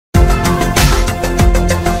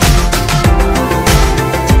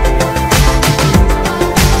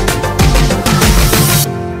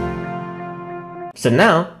So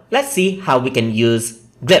now let's see how we can use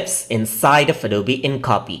glyphs inside of Adobe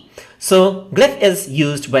InCopy. So glyph is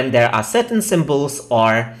used when there are certain symbols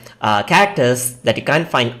or characters that you can't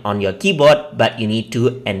find on your keyboard, but you need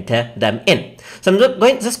to enter them in. So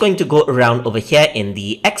I'm just going to go around over here in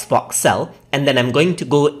the Xbox cell, and then I'm going to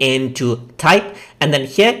go into type, and then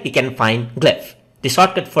here you can find glyph. The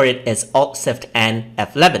shortcut for it is Alt Shift and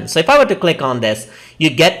F11. So if I were to click on this,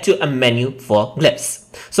 you get to a menu for glyphs.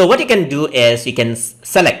 So what you can do is you can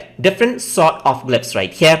select different sort of glyphs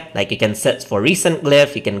right here. Like you can search for recent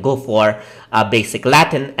glyph, you can go for basic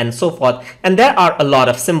Latin and so forth. And there are a lot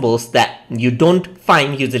of symbols that you don't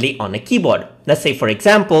find usually on a keyboard. Let's say, for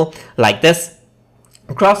example, like this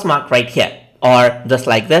cross mark right here, or just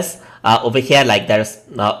like this over here, like there's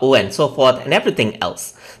O and so forth and everything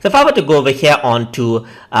else. So if I were to go over here onto,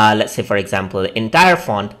 let's say, for example, the entire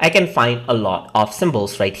font, I can find a lot of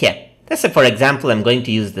symbols right here. Let's say, for example, I'm going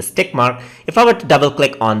to use the tick mark. If I were to double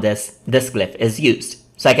click on this glyph is used.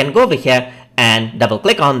 So I can go over here and double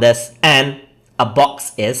click on this and a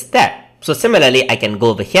box is there. So similarly, I can go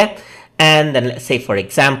over here and then let's say, for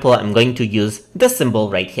example, I'm going to use this symbol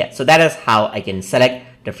right here. So that is how I can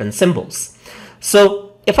select different symbols. So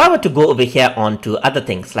if I were to go over here onto other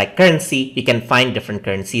things like currency, you can find different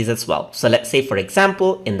currencies as well. So let's say, for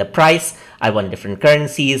example, in the price, I want different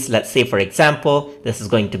currencies. Let's say, for example, this is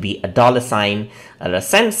going to be a dollar sign, a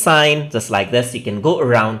cent sign, just like this. You can go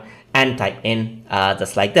around and type in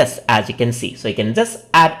just like this, as you can see. So you can just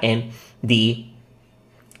add in the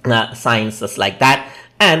signs just like that.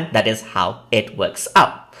 And that is how it works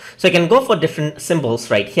out. So you can go for different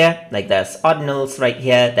symbols right here, like there's ordinals right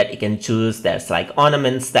here that you can choose. There's like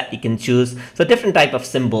ornaments that you can choose. So different type of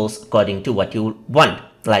symbols according to what you want.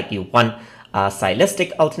 Like you want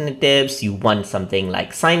stylistic alternatives, you want something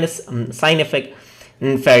like signific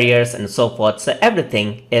inferiors and so forth. So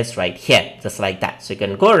everything is right here, just like that. So you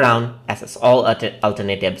can go around, access all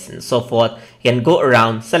alternatives and so forth. You can go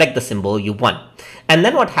around, select the symbol you want. And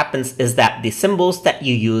then what happens is that the symbols that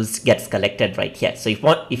you use gets collected right here. So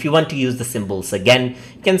if you want to use the symbols again,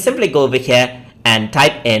 you can simply go over here and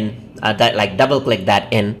type in that, like double click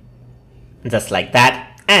that in, just like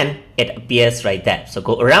that, and it appears right there. So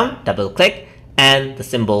go around, double click, and the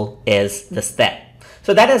symbol is just there.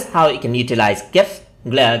 So that is how you can utilize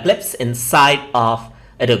glyphs inside of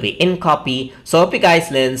Adobe InCopy. So I hope you guys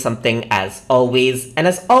learned something as always. And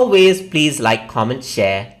as always, please like, comment,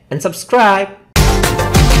 share, and subscribe.